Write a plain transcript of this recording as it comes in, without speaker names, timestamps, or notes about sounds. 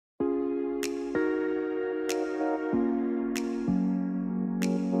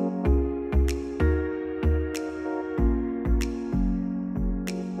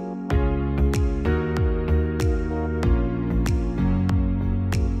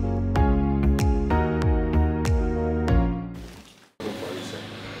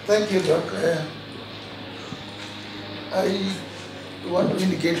Thank you, Doc. I want to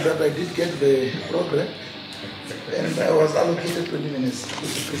indicate that I did get the program and I was allocated 20 minutes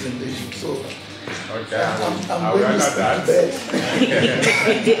with the presentation. So okay, I'm going to stick to that.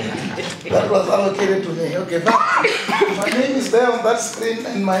 That was allocated to me. Okay, my name is there on that screen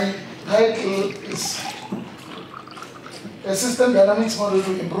and my title is a system dynamics model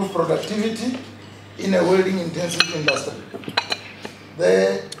to improve productivity in a welding intensive industry.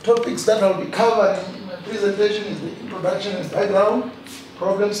 The topics that I'll be covering in my presentation is the introduction and background,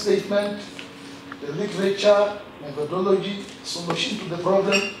 problem statement, the literature, methodology, solution to the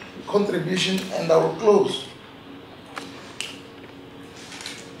problem, contribution, and I will close.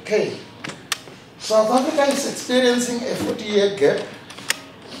 Okay. South Africa is experiencing a 40-year gap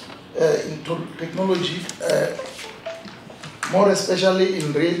in technology, more especially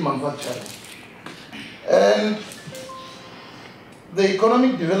in rail manufacturing. And the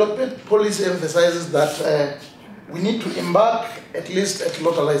economic development policy emphasizes that we need to embark at least at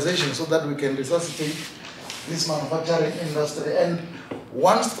localization so that we can resuscitate this manufacturing industry. And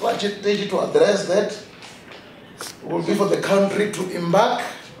one strategy to address that will be for the country to embark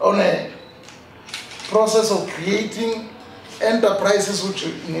on a process of creating enterprises which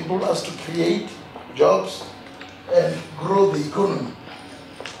will enable us to create jobs and grow the economy.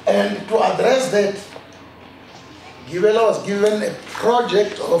 And to address that, Gibela was given a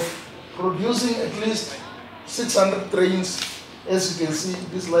project of producing at least 600 trains. As you can see,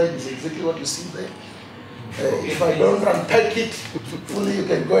 this slide is exactly what you see there. If I don't unpack it fully, you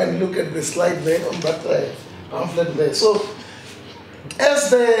can go and look at the slide there on that pamphlet there. So, as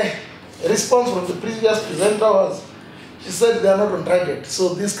the response from the previous presenter was, she said they are not on target.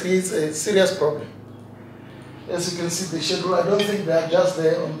 So this creates a serious problem. As you can see the schedule, I don't think they are just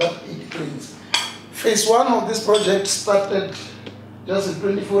there on that 80 trains. Phase 1 of this project started just in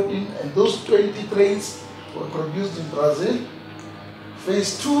 2014, and those 20 trains were produced in Brazil.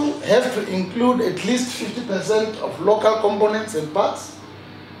 Phase 2 have to include at least 50% of local components and parts,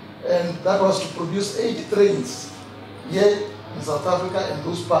 and that was to produce 80 trains here in South Africa and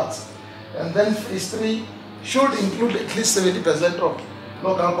those parts. And then phase 3 should include at least 70% of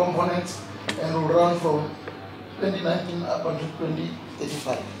local components and will run from 2019 up until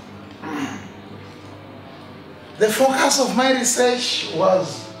 2035. The focus of my research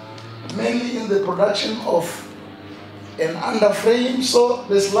was mainly in the production of an underframe. So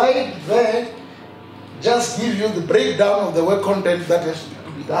the slide there just gives you the breakdown of the work content that has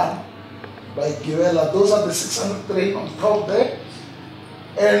to be done by Gibela. Those are the 600 trains on top there.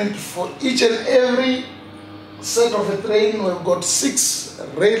 And for each and every set of a train, we've got 6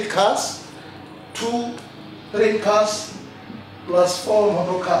 rail cars, 2 train cars, plus 4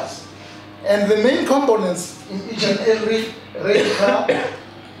 motor cars. And the main components in each and every rail car,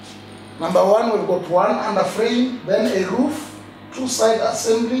 number 1, we've got 1 underframe, then a roof, 2 side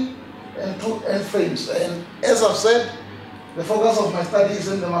assembly, and 2 end frames. And as I've said, the focus of my study is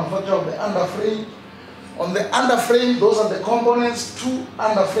in the manufacture of the underframe. On the underframe, those are the components: 2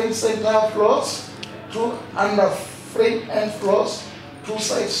 underframe center floors, 2 underframe end floors, 2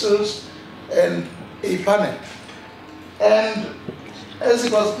 side cells, and a panel. And as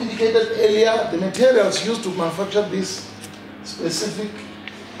it was indicated earlier, the materials used to manufacture this specific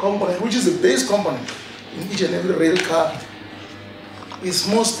component, which is the base component in each and every rail car, is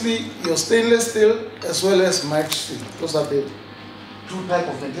mostly your stainless steel as well as mild steel. Those are the 2 types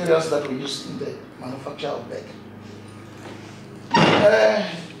of materials that we use in the manufacture of bag.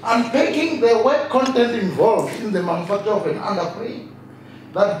 Unpacking the work content involved in the manufacture of an underframe,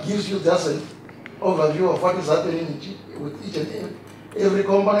 that gives you just an overview of what is happening with each and every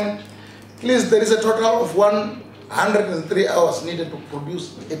component. Please, there is a total of 103 hours needed to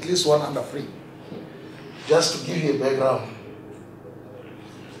produce at least 1 underframe, just to give you a background.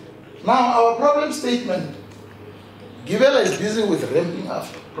 Now, our problem statement, Gibela is busy with ramping up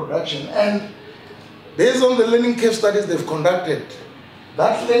production, and based on the learning curve studies they've conducted,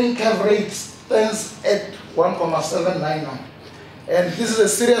 that learning curve rate stands at 1,799. And this is a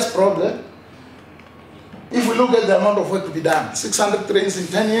serious problem. If we look at the amount of work to be done, 600 trains in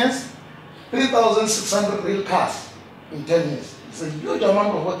 10 years, 3,600 rail cars in 10 years. It's a huge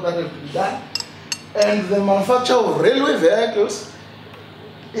amount of work that has to be done. And the manufacture of railway vehicles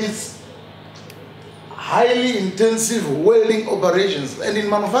is highly intensive welding operations. And in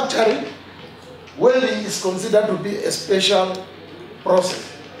manufacturing, welding is considered to be a special process.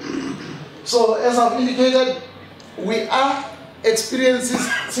 So as I've indicated, we are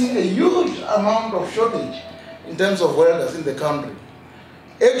experiencing a huge amount of shortage in terms of welders in the country.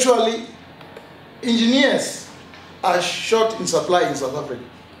 Actually, engineers are short in supply in South Africa.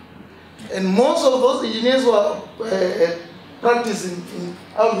 And most of those engineers who are practicing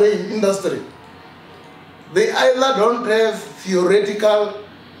out there in industry, they either don't have theoretical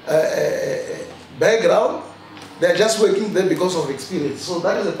background, they're just working there because of experience. So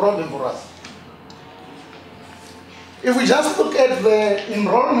that is a problem for us. If we just look at the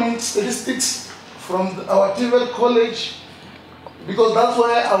enrollment statistics from our TVET college, because that's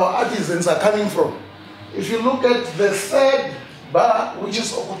where our artisans are coming from. If you look at the third bar, which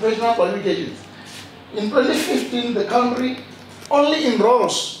is occupational qualifications, in 2015 the country only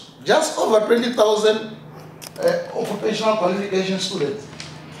enrolls just over 20,000 occupational qualification students.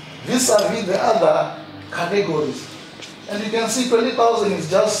 Vis-a-vis the other categories. And you can see 20,000 is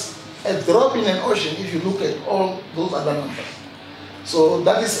just a drop in an ocean if you look at all those other numbers. So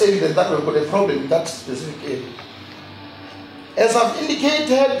that is evident that we've got a problem in that specific area. As I've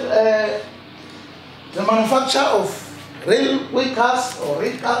indicated, the manufacture of railway cars or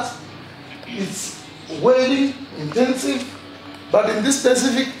rail cars is welding intensive, but in this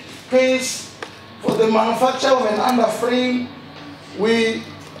specific case, for the manufacture of an underframe, we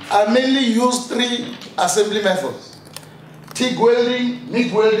are mainly use 3 assembly methods: TIG welding,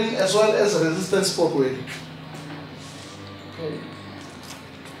 MIG welding, as well as resistance spot welding. Okay.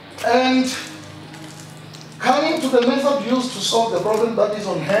 And coming to the method used to solve the problem that is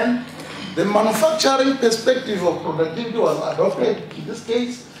on hand, the manufacturing perspective of productivity was adopted in this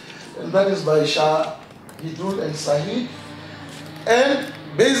case, and that is by Shah, Hidul, and Sahid. And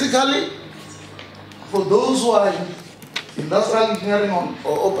basically, for those who are in industrial engineering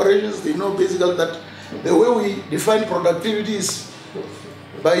or operations, they know basically that the way we define productivity is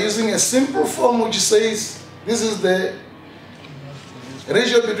by using a simple form which says this is the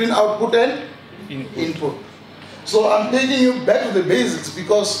ratio between output and input. So I'm taking you back to the basics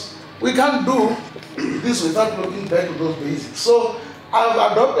because we can't do this without looking back to those basics. So I've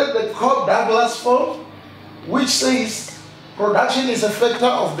adopted the Cobb-Douglas form, which says production is a factor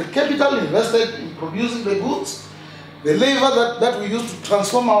of the capital invested in producing the goods, the labor that we use to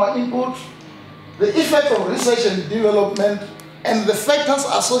transform our input, the effect of research and development, and the factors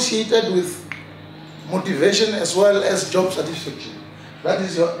associated with motivation as well as job satisfaction. That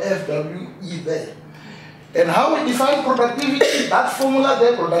is your FWE there. And how we define productivity, that formula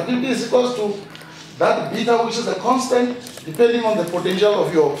there, productivity is equal to that beta, which is a constant, depending on the potential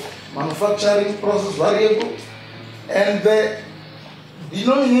of your manufacturing process variable. And the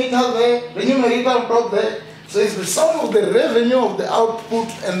denominator there, the numerator on top there, says the sum of the revenue of the output,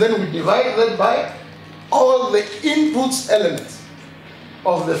 and then we divide that by all the inputs elements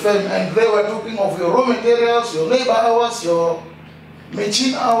of the firm. And there we're talking of your raw materials, your labor hours, your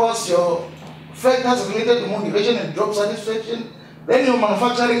machine hours, your factors related to motivation and job satisfaction, then your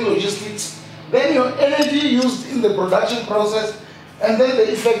manufacturing logistics, then your energy used in the production process, and then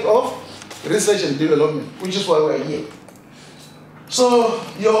the effect of research and development, which is why we're here. So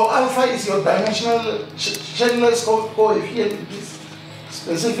your alpha is your dimensional Chandler's coefficient in this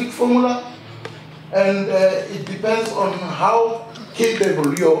specific formula, and it depends on how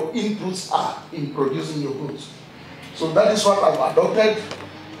capable your inputs are in producing your goods. So that is what I've adopted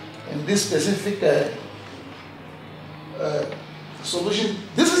in this specific solution.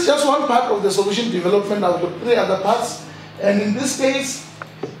 This is just one part of the solution development. I've got 3 other parts, and in this case,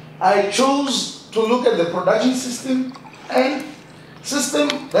 I chose to look at the production system, and system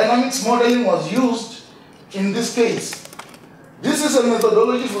dynamics modeling was used in this case. This is a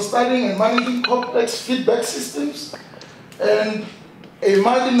methodology for studying and managing complex feedback systems, and a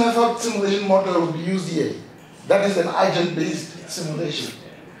multi-method simulation model will be used here. That is an agent-based simulation,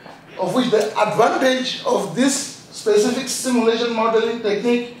 of which the advantage of this specific simulation modeling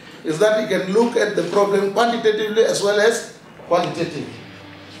technique is that you can look at the problem quantitatively as well as qualitatively.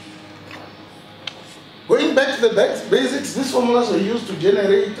 Going back to the basics, these formulas were used to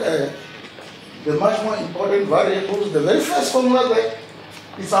generate the much more important variables. The very first formula there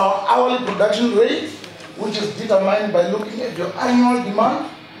is our hourly production rate, which is determined by looking at your annual demand.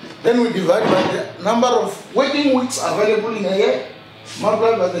 Then we divide by the number of working weeks available in a year,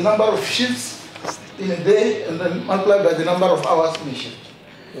 multiplied by the number of shifts in a day, and then multiplied by the number of hours in a shift.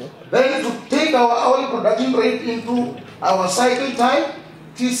 Then to take our hourly production rate into our cycle time,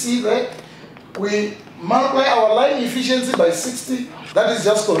 TC there, we multiply our line efficiency by 60. That is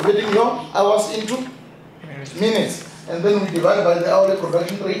just converting your hours into minutes. And then we divide by the hourly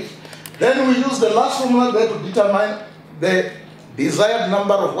production rate. Then we use the last formula there to determine the desired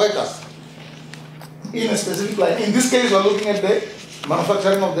number of workers in a specific line. In this case, we're looking at the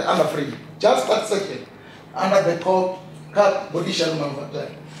manufacturing of the underframe. Just that second, under the cut body shell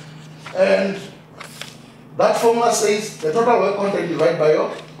manufacturing. And that formula says the total work content divided by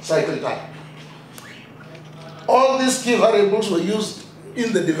your cycle time. All these key variables were used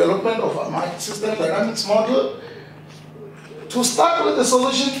in the development of my system dynamics model. To start with the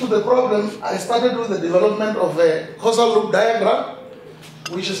solution to the problem, I started with the development of a causal loop diagram,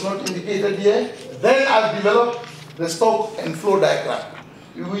 which is not indicated here. Then I've developed the stock and flow diagram,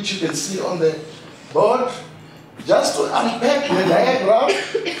 which you can see on the board. Just to unpack the diagram,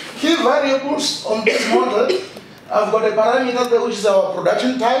 key variables on this model, I've got a parameter there which is our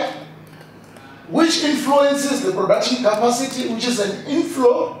production type, which influences the production capacity, which is an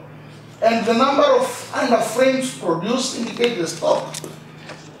inflow, and the number of underframes produced indicate the stock.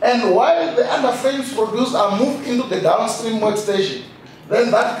 And while the underframes produced are moved into the downstream workstation, then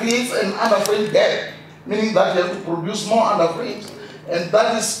that creates an underframe gap, meaning that you have to produce more underframes. And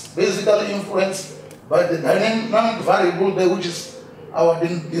that is basically influenced by the dynamic variable there, which is our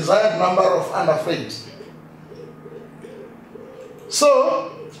desired number of underframes.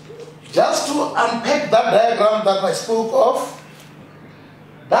 So, just to unpack that diagram that I spoke of,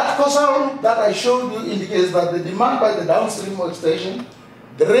 that causal loop that I showed you indicates that the demand by the downstream workstation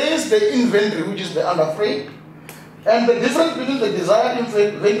drains the inventory, which is the underframe, and the difference between the desired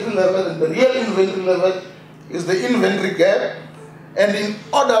inventory level and the real inventory level is the inventory gap. And in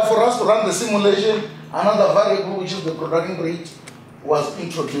order for us to run the simulation, another variable, which is the production rate, was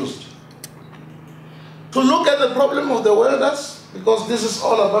introduced. To look at the problem of the welders, because this is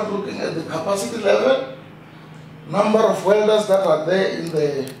all about looking at the capacity level, number of welders that are there in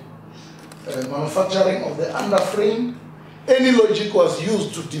the manufacturing of the underframe, any logic was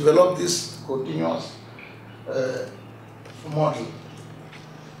used to develop this continuous model.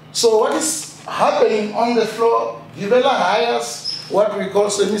 So what is happening on the floor? Gibela hires what we call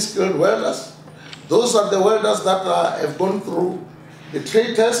semi-skilled welders. Those are the welders that have gone through the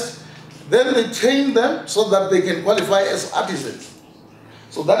trade test. Then they train them so that they can qualify as artisans.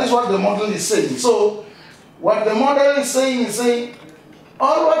 So that is what the model is saying. So what the model is saying,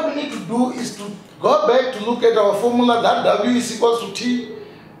 all what we need to do is to go back to look at our formula that W is equals to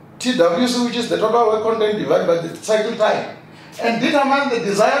TWC, which is the total work content divided by the cycle time, and determine the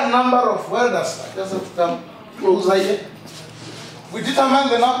desired number of welders. I just have to come closer here. We determine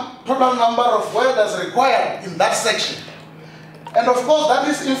the total number of welders required in that section. And of course, that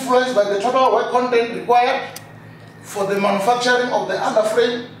is influenced by the total work content required for the manufacturing of the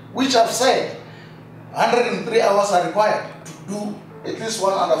underframe, which I've said 103 hours are required to do at least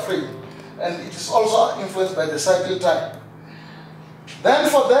one underframe. And it is also influenced by the cycle time. Then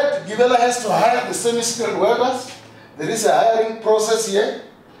for that, Gibela has to hire the semi-skilled welders. There is a hiring process here.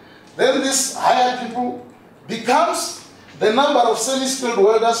 Then this hired people becomes the number of semi-skilled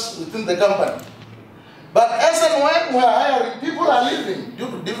welders within the company. But as and when we are hiring, people are leaving due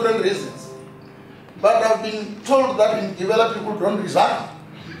to different reasons. But I've been told that in Gibela people don't resign.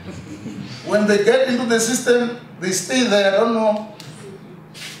 When they get into the system, they stay there. I don't know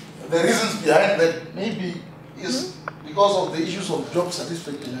the reasons behind that. Maybe is because of the issues of job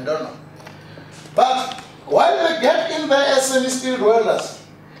satisfaction, I don't know. But while they get in there as semi-skilled welders,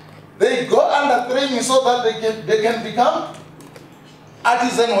 they go under training so that they can become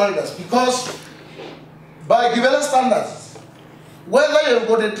artisan welders. Because by Gibela standards, whether you've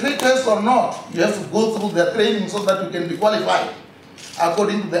got a trade test or not, you have to go through the training so that you can be qualified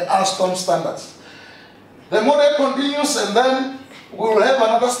according to the Alstom standards. The model continues, and then we will have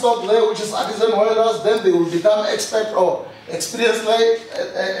another stock there, which is artisan welders. Then they will become expert or experienced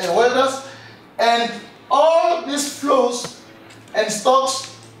welders. And all these flows and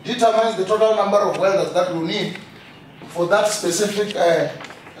stocks determines the total number of welders that we need for that specific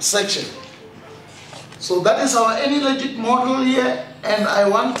section. So that is our any-logic model here, and I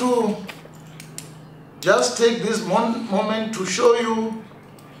want to just take this moment to show you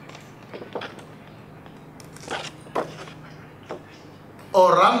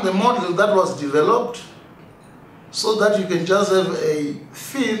or run the model that was developed so that you can just have a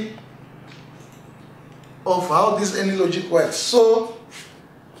feel of how this any logic works. So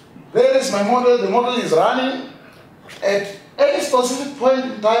there is my model. The model is running. At any specific point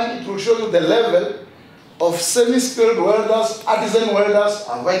in time, it will show you the level of semi-skilled welders, artisan welders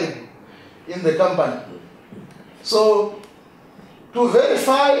available in the company. So to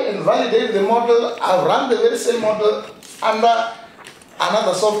verify and validate the model, I've run the very same model under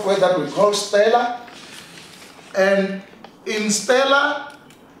another software that we call Stella. And in Stella,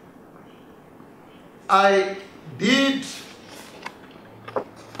 I did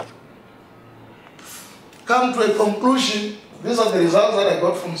come to a conclusion. These are the results that I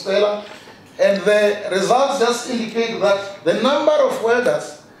got from Stella. And the results just indicate that the number of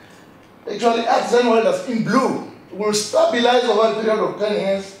welders, actually artisan welders in blue, will stabilize over a period of 10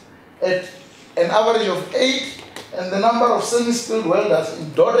 years at an average of 8, and the number of semi-skilled welders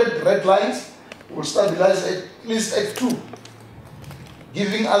in dotted red lines will stabilize at least at 2,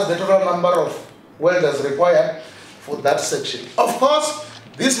 giving us the total number of welders required for that section. Of course,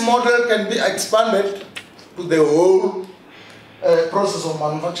 this model can be expanded to the whole process of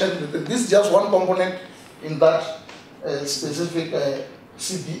manufacturing. This is just one component in that specific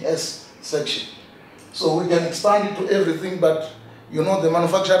CBS section. So we can expand it to everything, but you know the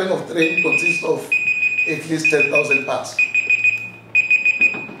manufacturing of train consists of at least 10,000 parts.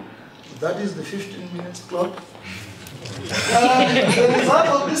 That is the 15 minutes clock. The result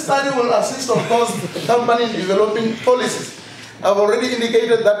of this study will assist, of course, the company in developing policies. I've already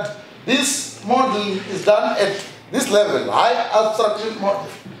indicated that this model is done at this level, high abstraction model.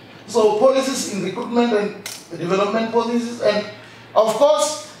 So policies in recruitment and development policies, and of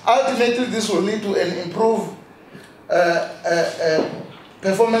course, ultimately this will lead to an improved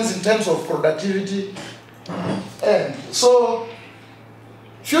performance in terms of productivity. And so,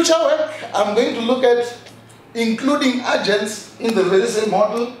 future work, I'm going to look at including agents in the very same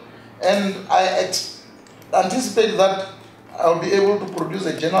model, and I anticipate that I'll be able to produce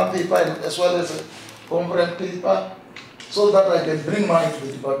a journal paper as well as a conference paper so that I can bring mine to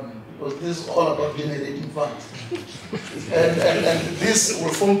the department, because this is all about generating funds. and this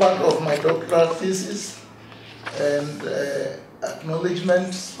will form part of my doctoral thesis and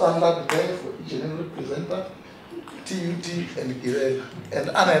acknowledgement standard there for each and every presenter, TUT and GIREL, and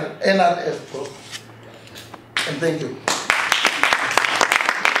NRF program. And thank you.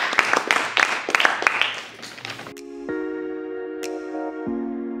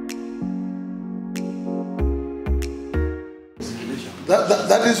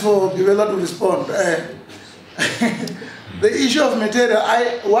 That is for Givela to respond. The issue of material,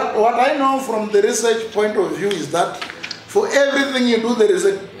 what I know from the research point of view is that for everything you do, there is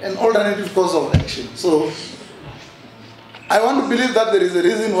an alternative course of action. So I want to believe that there is a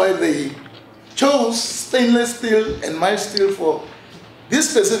reason why they chose stainless steel and mild steel for this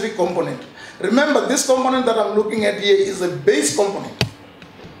specific component. Remember, this component that I'm looking at here is a base component.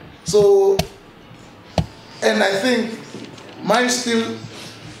 So, and I think mild steel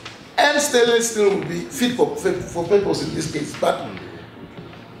and stainless steel will be fit for purpose in this case. But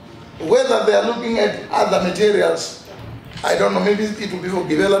whether they are looking at other materials, I don't know, maybe it will be for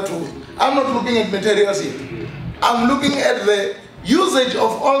Givela too. I'm not looking at materials here. I'm looking at the usage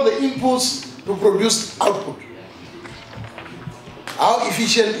of all the inputs to produce output. How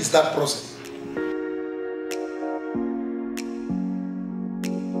efficient is that process?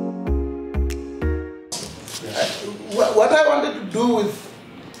 What I wanted to do with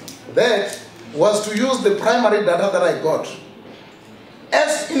that was to use the primary data that I got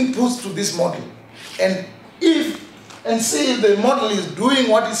as inputs to this model, and see if the model is doing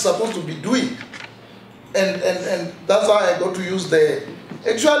what it's supposed to be doing. And that's how I got to use the,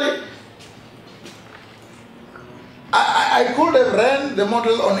 actually, I could have ran the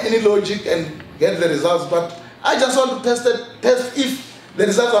model on any logic and get the results, but I just want to test if the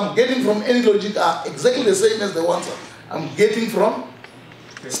results I'm getting from any logic are exactly the same as the ones I'm getting from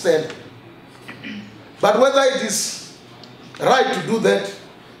standard. But whether it is right to do that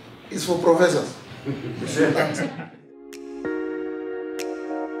is for professors.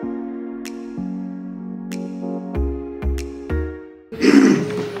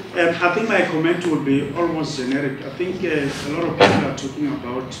 I think my comment will be almost generic. I think a lot of people are talking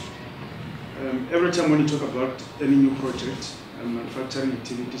about, every time when you talk about any new project and manufacturing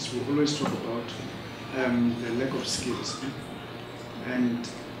activities, we always talk about the lack of skills. And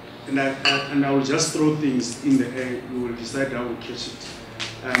I will just throw things in the air, we will decide how we catch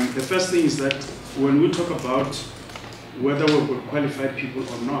it. The first thing is that when we talk about whether we will qualify people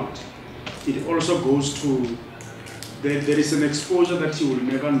or not, it also goes to there is an exposure that you will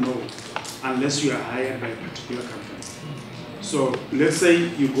never know unless you are hired by a particular company. So let's say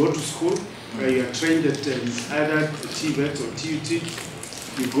you go to school, where you are trained at either TVET or TUT,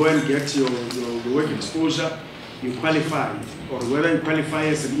 you go and get your work exposure, you qualify, or whether you qualify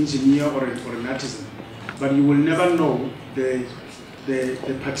as an engineer or an artisan, but you will never know the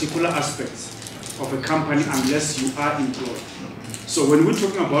particular aspects of a company unless you are employed. So when we're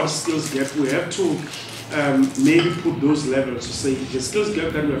talking about skills gap, we have to maybe put those levels to say the skills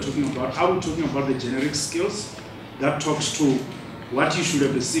gap that we are talking about. Are we talking about the generic skills that talks to what you should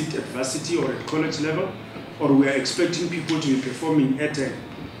have received at varsity or at college level, or we are expecting people to be performing at a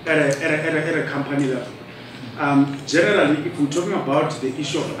company level? Generally, if we're talking about the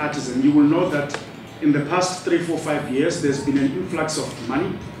issue of artisan, you will know that in the past 3, 4, 5 years, there's been an influx of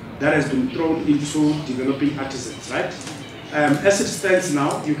money that has been thrown into developing artisans, right? As it stands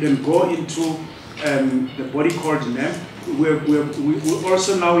now, you can go into the body called NEM. We're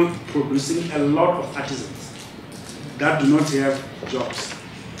also now producing a lot of artisans that do not have jobs.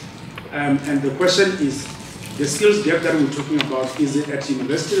 And the question is, the skills gap that we're talking about, is it at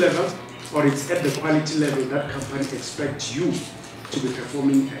university level or it's at the quality level that company expects you to be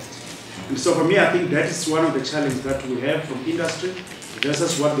performing at? And so for me, I think that is one of the challenges that we have from industry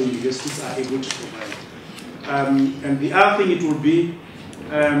versus what the universities are able to provide. And the other thing it would be,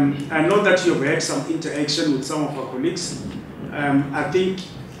 I know that you've had some interaction with some of our colleagues. I think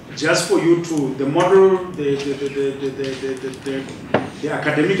just for you to, the model, the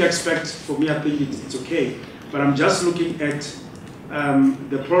academic aspect, for me, I think it's okay. But I'm just looking at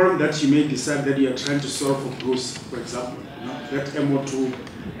the problem that you may decide that you are trying to solve for Bruce, for example, that MO2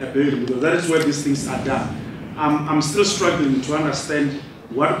 building, because that is where these things are done. I'm still struggling to understand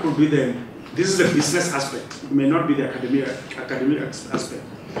what could be this is the business aspect, it may not be the academic aspect.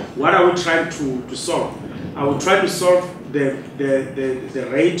 What are we trying to solve? I will try to solve the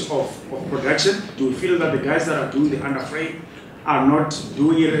rate of production. Do we feel that the guys that are doing the underframe are not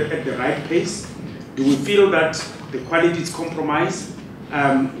doing it at the right pace? Do we feel that the quality is compromised?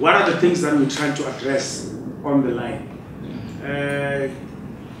 What are the things that we're trying to address on the line?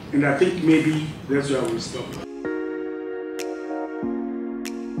 And I think maybe that's where I will stop.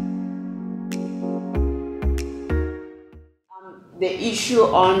 The issue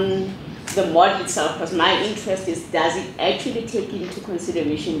on the model itself, because my interest is, does it actually take into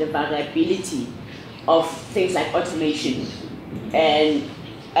consideration the variability of things like automation and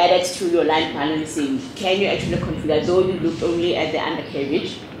added to your line balancing? Can you actually configure, though you look only at the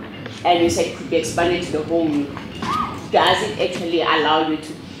undercarriage and you said it could be expanded to the whole roof, does it actually allow you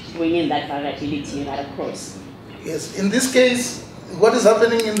to bring in that variability right across? Yes, in this case, what is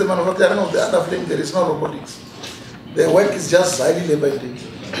happening in the manufacturing of the underframe, there is no robotics. The work is just highly labor intensive.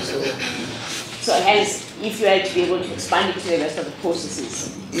 So hence, if you are to be able to expand it to the rest of the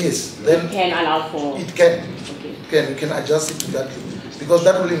processes, yes, then it can allow for... It can. Okay. You can adjust it to that, because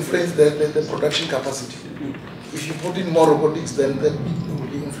that will influence the production capacity. If you put in more robotics, then